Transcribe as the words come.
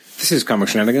This is Comic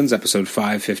Shenanigans, episode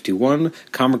 551,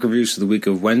 comic reviews for the week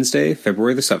of Wednesday,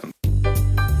 February the 7th.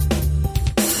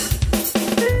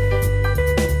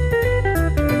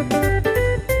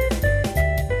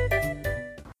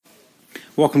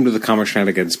 Welcome to the Comic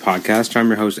Shenanigans podcast. I'm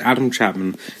your host, Adam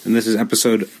Chapman, and this is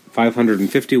episode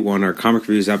 551, our comic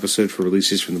reviews episode for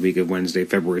releases from the week of Wednesday,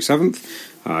 February 7th.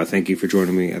 Thank you for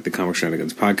joining me at the Comic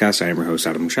Shenanigans podcast. I am your host,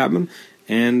 Adam Chapman,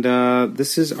 and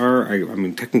this is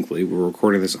technically, we're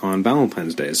recording this on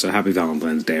Valentine's Day, so happy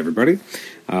Valentine's Day, everybody.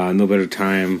 No better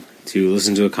time to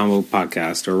listen to a comic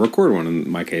podcast, or record one in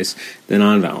my case, than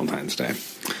on Valentine's Day.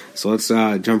 So let's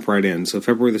jump right in. So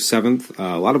February the 7th,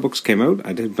 a lot of books came out.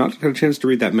 I did not have a chance to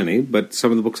read that many, but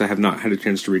some of the books I have not had a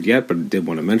chance to read yet, but did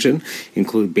want to mention,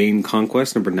 include Bane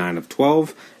Conquest, number 9 of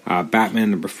 12,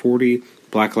 Batman, number 40,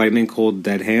 Black Lightning, Cold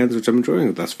Dead Hands, which I'm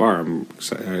enjoying thus far. I'm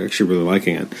actually really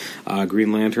liking it.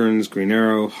 Green Lanterns, Green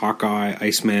Arrow, Hawkeye,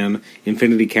 Iceman,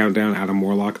 Infinity Countdown, Adam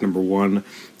Warlock, number 1,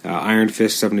 Iron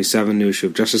Fist 77, new issue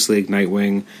of Justice League,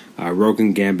 Nightwing, Rogue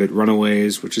and Gambit,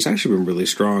 Runaways, which has actually been really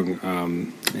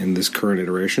strong in this current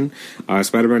iteration,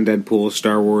 Spider-Man, Deadpool,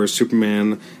 Star Wars,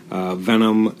 Superman,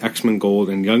 Venom, X-Men Gold,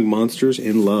 and Young Monsters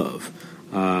in Love.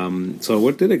 So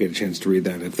what did I get a chance to read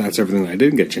then, if that's everything that I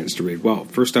didn't get a chance to read? Well,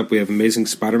 first up we have Amazing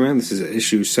Spider-Man. This is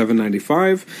issue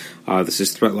 795. This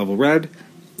is Threat Level Red.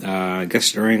 Guest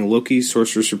starring Loki,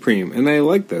 Sorcerer Supreme. And I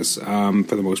like this, for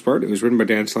the most part. It was written by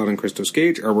Dan Slott and Christos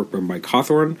Gage, artwork by Mike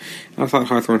Hawthorne. I thought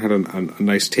Hawthorne had a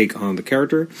nice take on the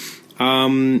character.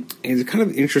 It's kind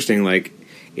of interesting,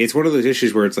 it's one of those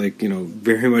issues where it's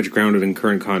very much grounded in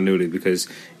current continuity, because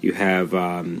you have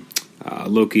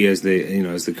Loki as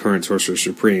the current Sorcerer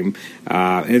Supreme,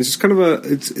 and it's just kind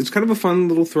of a fun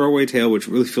little throwaway tale, which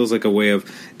really feels like a way of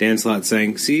Dan Slott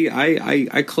saying, "See,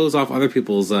 I close off other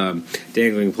people's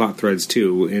dangling plot threads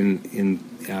too." In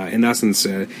essence,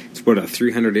 it's about a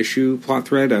 300 issue plot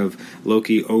thread of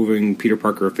Loki owing Peter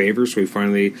Parker a favor, so he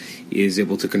finally is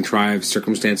able to contrive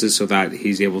circumstances so that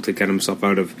he's able to get himself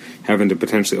out of having to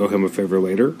potentially owe him a favor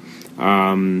later.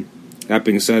 That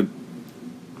being said,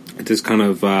 it just kind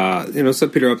of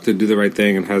set Peter up to do the right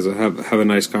thing and have a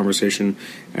nice conversation,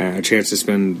 a chance to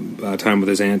spend time with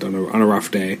his aunt on a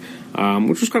rough day,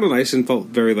 which was kind of nice and felt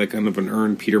very like kind of an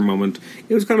earned Peter moment.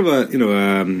 It was kind of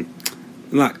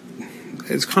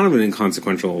it's kind of an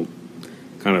inconsequential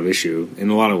kind of issue in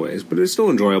a lot of ways, but it's still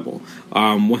enjoyable.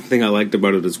 One thing I liked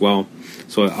about it as well,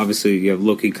 so obviously you have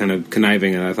Loki kind of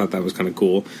conniving, and I thought that was kind of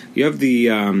cool. You have the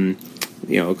kind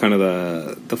of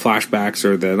the flashbacks,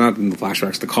 or not the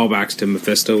flashbacks, the callbacks to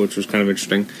Mephisto, which was kind of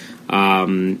interesting.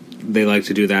 They like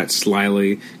to do that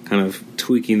slyly, kind of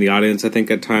tweaking the audience, I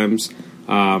think, at times.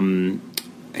 And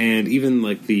even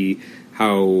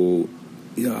how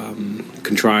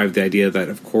contrived the idea that,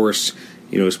 of course,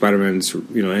 Spider-Man,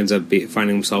 ends up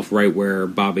finding himself right where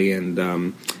Bobby and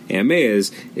Aunt May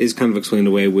is kind of explained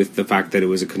away with the fact that it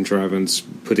was a contrivance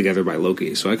put together by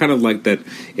Loki. So I kind of like that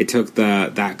it took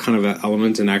that kind of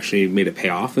element and actually made it pay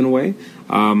off in a way.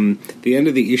 The end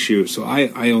of the issue, so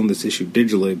I own this issue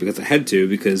digitally because I had to,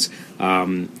 because I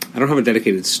don't have a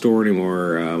dedicated store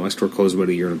anymore. My store closed about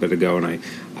a year and a bit ago, and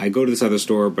I go to this other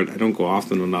store, but I don't go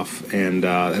often enough, and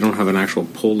I don't have an actual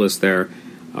pull list there.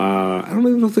 I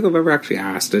don't think I've ever actually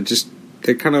asked. They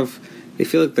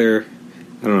feel like they're,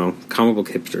 I don't know, comic book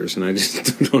hipsters, and I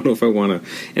just don't know if I want to.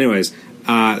 Anyways,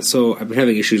 so I've been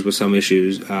having issues with some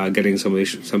issues, getting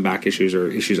some back issues, or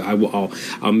issues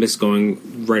I'll miss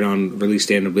going right on release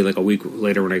day, and it'll be like a week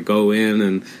later when I go in,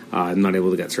 and I'm not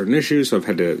able to get certain issues, so I've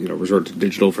had to resort to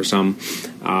digital for some.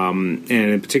 And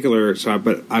in particular,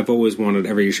 but I've always wanted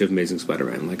every issue of Amazing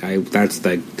Spider-Man.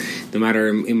 No matter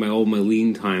in my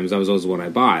lean times, that was always the one I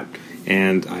bought.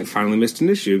 And I finally missed an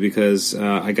issue because you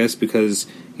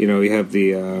have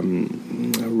the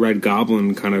Red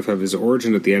Goblin kind of have his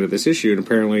origin at the end of this issue, and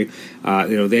apparently,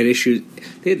 they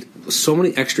had so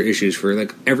many extra issues for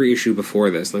every issue before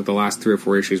this, the last 3 or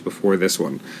 4 issues before this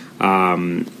one,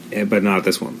 but not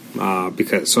this one,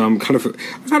 because I'm kind of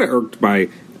irked by.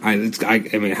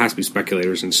 It has to be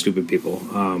speculators and stupid people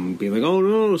being like, "Oh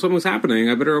no, something's happening!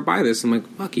 I better buy this." I'm like,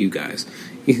 "Fuck you guys!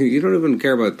 You don't even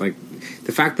care about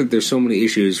the fact that there's so many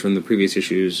issues from the previous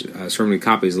issues, so many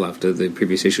copies left of the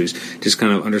previous issues, just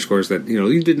kind of underscores that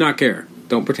you did not care.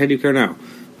 Don't pretend you care now.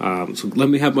 So let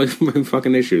me have my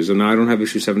fucking issues." And now I don't have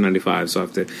issue 795, so I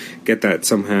have to get that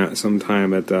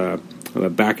sometime at the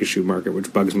back issue market,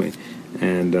 which bugs me.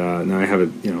 And now I have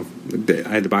it. I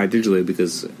had to buy it digitally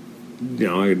because.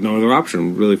 I had no other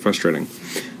option. Really frustrating.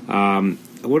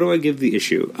 What do I give the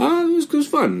issue? It was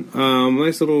fun.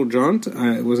 Nice little jaunt.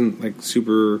 It wasn't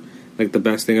super the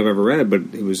best thing I've ever read, but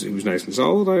it was nice and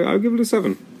solid. I'll give it a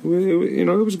 7. it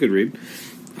was a good read.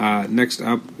 Next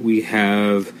up, we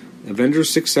have Avengers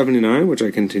 679, which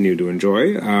I continue to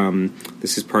enjoy.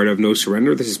 This is part of No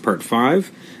Surrender. This is part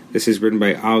 5. This is written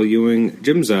by Al Ewing,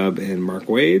 Jim Zub, and Mark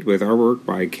Waid, with artwork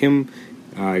by Kim,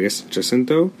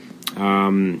 Jacinto.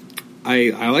 I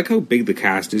like how big the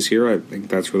cast is here. I think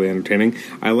that's really entertaining.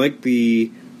 I like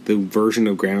the version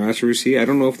of Grandmaster we see. I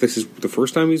don't know if this is the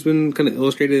first time he's been kind of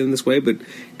illustrated in this way, but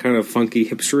kind of funky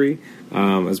hipstery,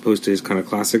 as opposed to his kind of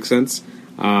classic sense.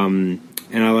 And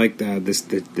I like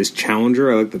this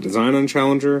Challenger. I like the design on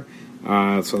Challenger. So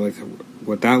I like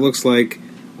what that looks like.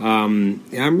 I'm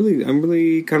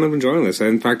really kind of enjoying this.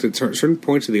 In fact, at certain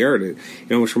points of the art,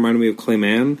 which reminded me of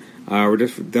Clayman. We're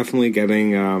definitely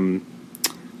getting,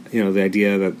 the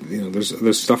idea that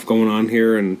there's stuff going on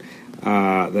here, and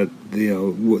that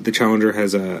the Challenger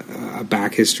has a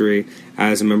back history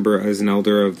as an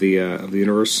elder of the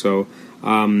universe. So,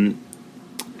 and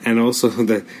also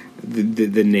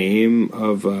the name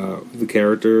of the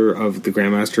character of the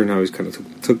Grandmaster and how he's kind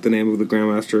of took the name of the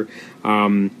Grandmaster.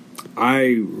 I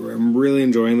am really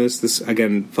enjoying this. This,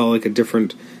 again, felt like a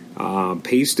different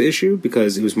paced issue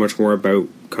because it was much more about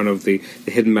kind of the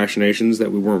hidden machinations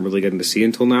that we weren't really getting to see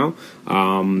until now.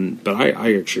 But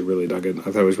I actually really dug it. I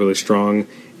thought it was really strong,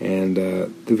 and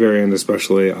the very end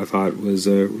especially I thought was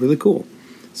really cool.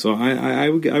 So I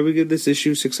would give this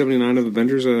issue 679 of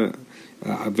Avengers a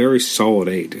very solid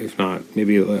 8, if not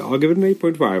maybe I'll give it an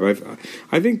 8.5.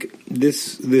 I think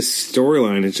this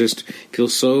storyline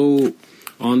feels so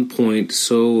on point,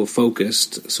 so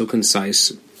focused, so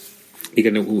concise. You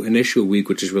get an issue a week,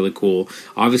 which is really cool.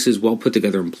 Obviously, it's well put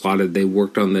together and plotted. They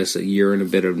worked on this a year and a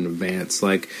bit in advance.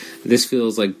 Like, this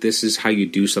feels like this is how you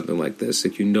do something like this.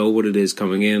 Like, you know what it is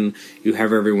coming in. You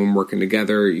have everyone working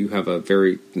together. You have a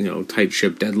very, tight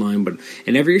ship deadline.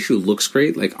 And every issue looks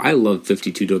great. Like, I love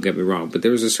 52, don't get me wrong. But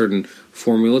there's a certain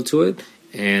formula to it.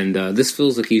 And this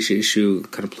feels like each issue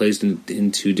kind of plays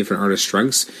into different artist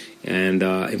strengths, and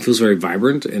it feels very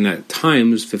vibrant, and at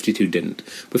times 52 didn't.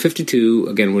 But 52,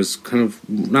 again, was kind of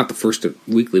not the first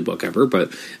weekly book ever,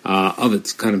 but of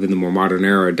its kind of in the more modern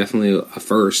era, definitely a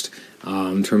first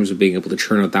in terms of being able to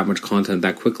churn out that much content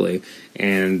that quickly.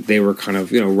 And they were kind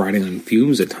of, riding on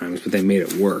fumes at times, but they made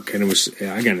it work. And it was,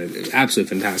 again,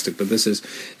 absolutely fantastic. But this is,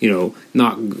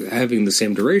 not having the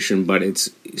same duration, but it's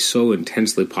so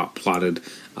intensely plotted,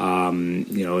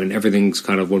 and everything's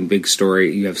kind of one big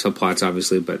story. You have subplots,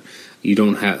 obviously, but you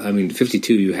don't have,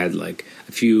 52, you had like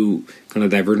a few kind of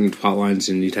divergent plot lines,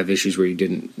 and you'd have issues where you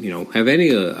didn't, have any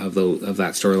of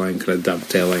that storyline kind of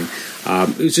dovetailing.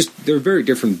 It was just, they're very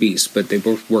different beasts, but they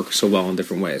both work so well in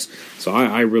different ways. So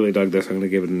I really dug this. I'm going to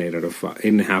give it an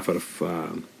 8.5 out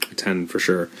of 10 for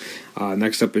sure.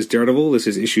 Next up is Daredevil. This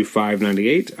is issue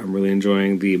 598. I'm really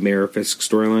enjoying the Mayor Fisk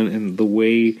storyline and the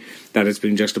way that it's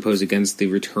been juxtaposed against the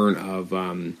return of,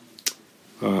 oh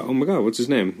my god, what's his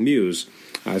name? Muse.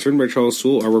 It's written by Charles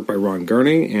Soule, artwork by Ron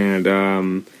Garney,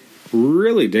 and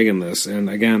really digging this. And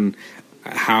again,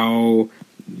 how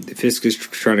Fisk is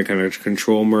trying to kind of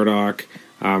control Murdoch.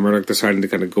 Murdoch deciding to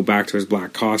kind of go back to his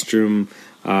black costume,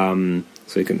 so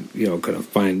he can, kind of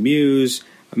find Muse.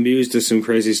 Muse does some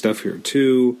crazy stuff here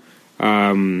too.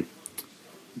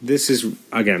 This is,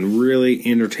 again, really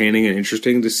entertaining and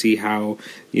interesting to see how,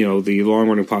 the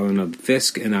long-running plotline of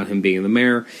Fisk and now him being the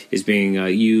mayor is being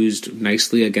used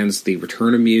nicely against the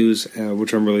return of Muse,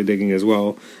 which I'm really digging as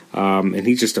well. And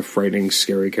he's just a frightening,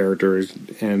 scary character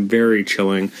and very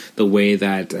chilling the way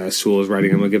that Soule is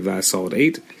writing. I'm going to give that a solid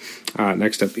 8.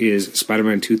 Next up is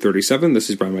Spider-Man 237. This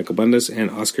is by Michael Bendis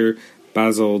and Oscar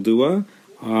Bazaldua.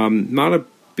 Not a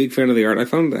big fan of the art. I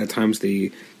found at times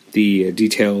the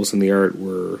details in the art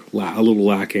were a little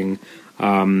lacking,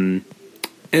 and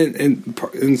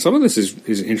some of this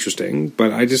is interesting,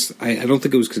 but I don't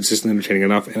think it was consistently entertaining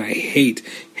enough, and I hate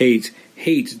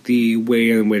the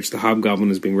way in which the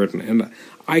Hobgoblin is being written, and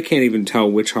I can't even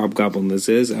tell which Hobgoblin this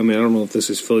is. I don't know if this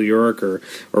is Phil Urich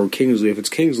or Kingsley. If it's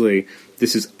Kingsley,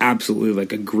 this is absolutely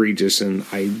like egregious, and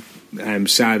I'm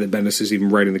sad that Bendis is even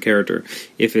writing the character.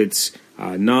 If it's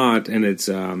not, and it's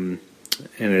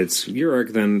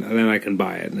Urich, then I can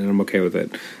buy it, and I'm okay with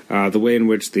it. The way in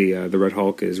which the Red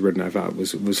Hulk is written, I thought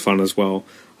was fun as well.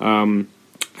 I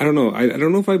don't know. I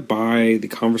don't know if I buy the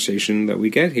conversation that we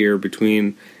get here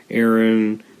between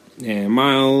Aaron and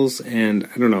Miles, and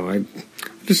I don't know. I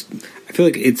feel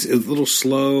like it's a little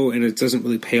slow, and it doesn't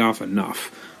really pay off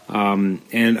enough.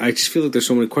 And I just feel like there's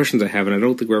so many questions I have, and I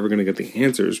don't think we're ever going to get the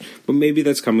answers. But maybe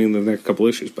that's coming in the next couple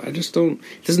issues. But I just don't.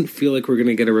 It doesn't feel like we're going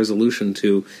to get a resolution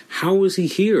to how is he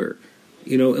here,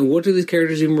 and what do these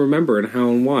characters even remember, and how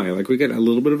and why. Like, we get a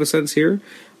little bit of a sense here,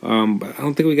 but I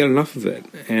don't think we get enough of it.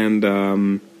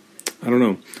 And I don't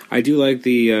know. I do like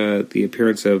the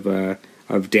appearance of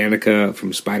Danica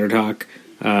from Spider Talk,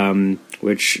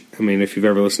 which, I mean, if you've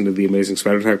ever listened to the Amazing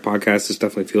Spider Talk podcast, this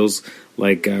definitely feels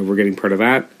like we're getting part of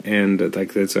that, and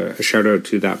like that's a shout out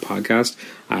to that podcast.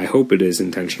 I hope it is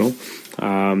intentional.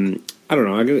 I don't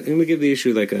know. I'm going to give the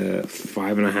issue like a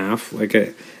 5.5. Like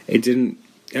it didn't.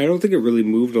 I don't think it really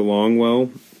moved along well.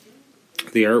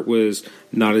 The art was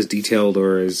not as detailed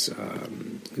or as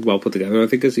well put together, I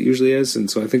think, as it usually is, and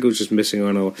so I think it was just missing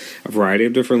on a variety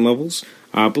of different levels.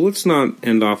 But let's not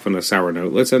end off on a sour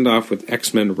note. Let's end off with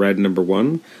X-Men Red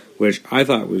 #1, which I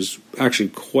thought was actually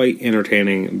quite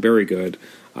entertaining and very good.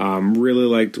 Really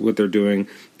liked what they're doing.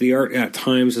 The art at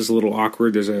times is a little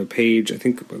awkward. There's a page, I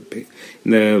think,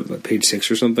 in the page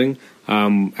 6 or something,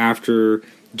 after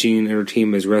Jean and her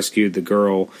team has rescued the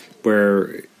girl,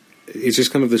 where it's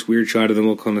just kind of this weird shot of them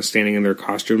all kind of standing in their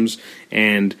costumes,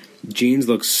 and Jean's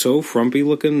looks so frumpy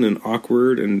looking and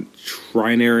awkward, and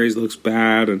Trinary's looks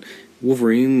bad, and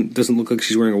Wolverine doesn't look like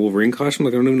she's wearing a Wolverine costume.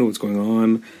 Like, I don't even know what's going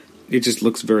on. It just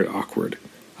looks very awkward.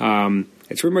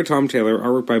 It's written by Tom Taylor,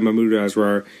 artwork by Mahmoud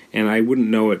Asrar, and I wouldn't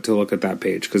know it to look at that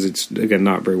page, because it's, again,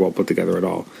 not very well put together at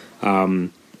all.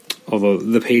 Although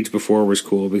the page before was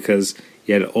cool, because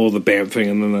you had all the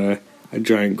bamfing and then a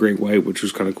giant great white, which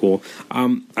was kind of cool.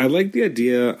 I like the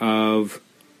idea of,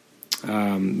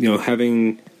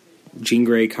 having Jean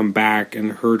Grey come back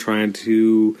and her trying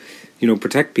to,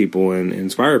 protect people and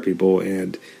inspire people,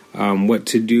 and what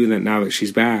to do now that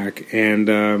she's back.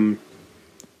 And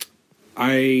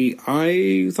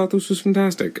I thought this was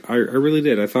fantastic. I really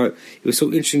did. I thought it was so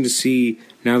interesting to see,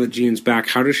 now that Jean's back,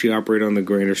 how does she operate on the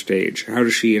grander stage? How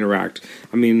does she interact?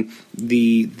 I mean,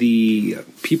 the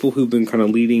people who've been kind of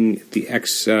leading the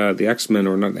X-Men,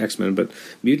 or not the X-Men, but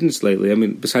mutants lately, I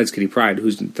mean, besides Kitty Pryde,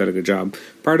 who's done a good job,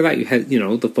 part of that you had,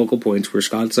 the focal points were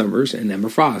Scott Summers and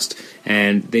Emma Frost,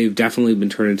 and they've definitely been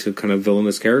turned into kind of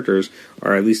villainous characters,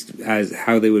 or at least as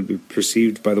how they would be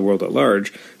perceived by the world at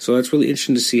large. So that's really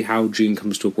interesting to see how Jean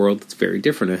comes to a world that's very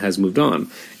different and has moved on,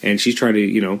 and she's trying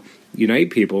to, unite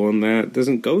people, and that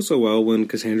doesn't go so well when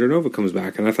Cassandra Nova comes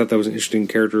back. And I thought that was an interesting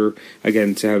character,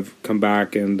 again, to have come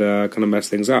back and kind of mess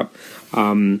things up.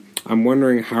 I'm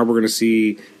wondering how we're going to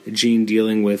see Jean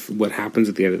dealing with what happens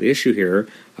at the end of the issue here,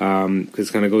 because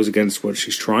it kind of goes against what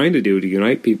she's trying to do, to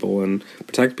unite people and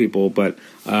protect people. But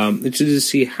it's interesting to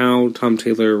see how Tom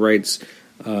Taylor writes,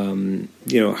 how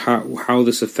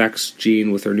this affects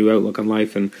Jean with her new outlook on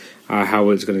life, and how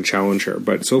it's going to challenge her.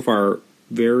 But so far,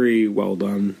 very well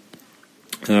done.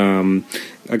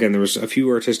 Again, there was a few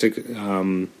artistic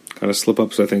kind of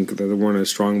slip-ups, I think, that weren't as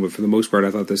strong, but for the most part,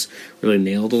 I thought this really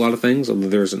nailed a lot of things. Although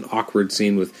there's an awkward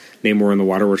scene with Namor in the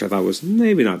water, which I thought was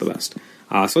maybe not the best.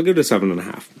 So I'll give it a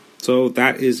 7.5. So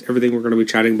that is everything we're going to be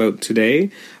chatting about today.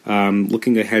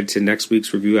 Looking ahead to next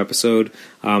week's review episode,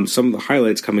 some of the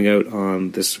highlights coming out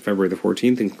on this February the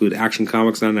 14th include Action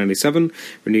Comics 997,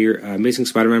 Amazing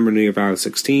Spider-Man Renew Your Vows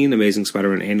 16, Amazing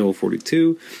Spider-Man Annual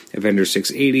 42, Avengers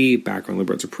 680, Background the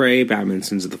Birds of Prey, Batman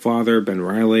Sins of the Father, Ben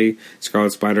Reilly,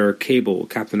 Scarlet Spider, Cable,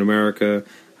 Captain America,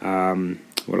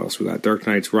 what else we got? Dark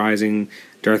Knights Rising,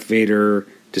 Darth Vader,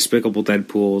 Despicable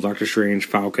Deadpool, Doctor Strange,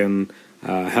 Falcon,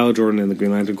 Hal Jordan and the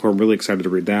Green Lantern Corps. I'm really excited to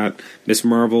read that. Miss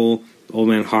Marvel, Old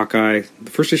Man Hawkeye.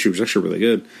 The first issue was actually really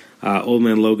good. Old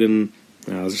Man Logan.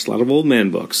 There's just a lot of old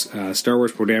man books. Star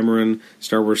Wars Poe Dameron,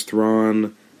 Star Wars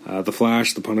Thrawn, The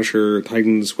Flash, The Punisher,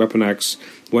 Titans, Weapon X,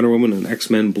 Wonder Woman, and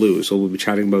X-Men Blue. So we'll be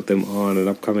chatting about them on an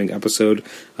upcoming episode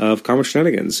of Comic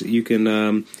Shenanigans. You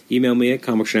can email me at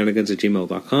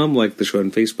comicshenanigans@gmail.com, like the show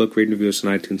on Facebook, rate and review us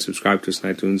on iTunes, subscribe to us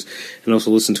on iTunes, and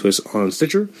also listen to us on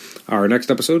Stitcher. Our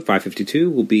next episode, 552,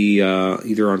 will be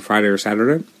either on Friday or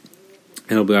Saturday.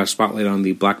 And it'll be our spotlight on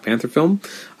the Black Panther film,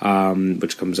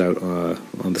 which comes out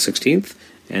on the 16th.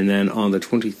 And then on the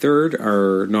 23rd,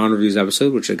 our non-reviews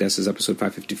episode, which I guess is episode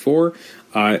 554,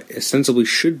 ostensibly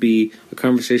should be a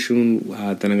conversation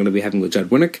that I'm going to be having with Judd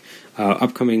Winnick.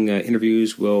 Upcoming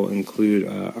interviews will include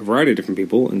a variety of different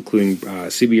people, including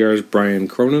CBR's Brian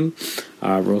Cronin.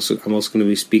 I'm also going to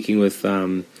be speaking with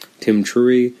Tim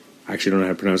Trury. I actually don't know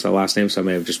how to pronounce that last name, so I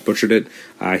may have just butchered it.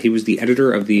 He was the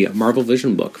editor of the Marvel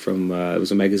Vision book from, it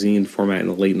was a magazine format in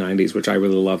the late 90s, which I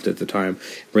really loved at the time.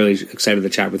 Really excited to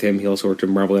chat with him. He also worked in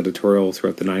Marvel editorial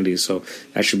throughout the 90s, so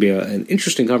that should be an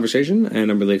interesting conversation,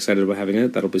 and I'm really excited about having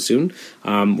it. That'll be soon.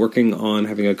 Working on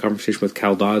having a conversation with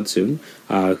Cal Dodd soon,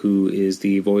 who is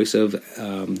the voice of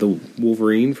the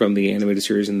Wolverine from the animated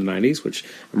series in the 90s, which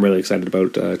I'm really excited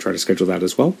about. Try to schedule that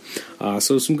as well.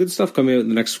 So some good stuff coming out in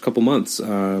the next couple months.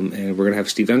 And we're going to have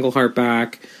Steve Englehart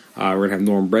back. We're going to have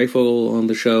Norm Breyfogle on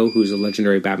the show, who's a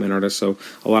legendary Batman artist, so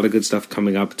a lot of good stuff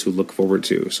coming up to look forward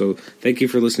to. So thank you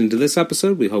for listening to this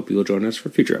episode. We hope you'll join us for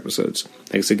future episodes.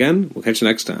 Thanks again. We'll catch you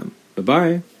next time.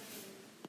 Bye-bye.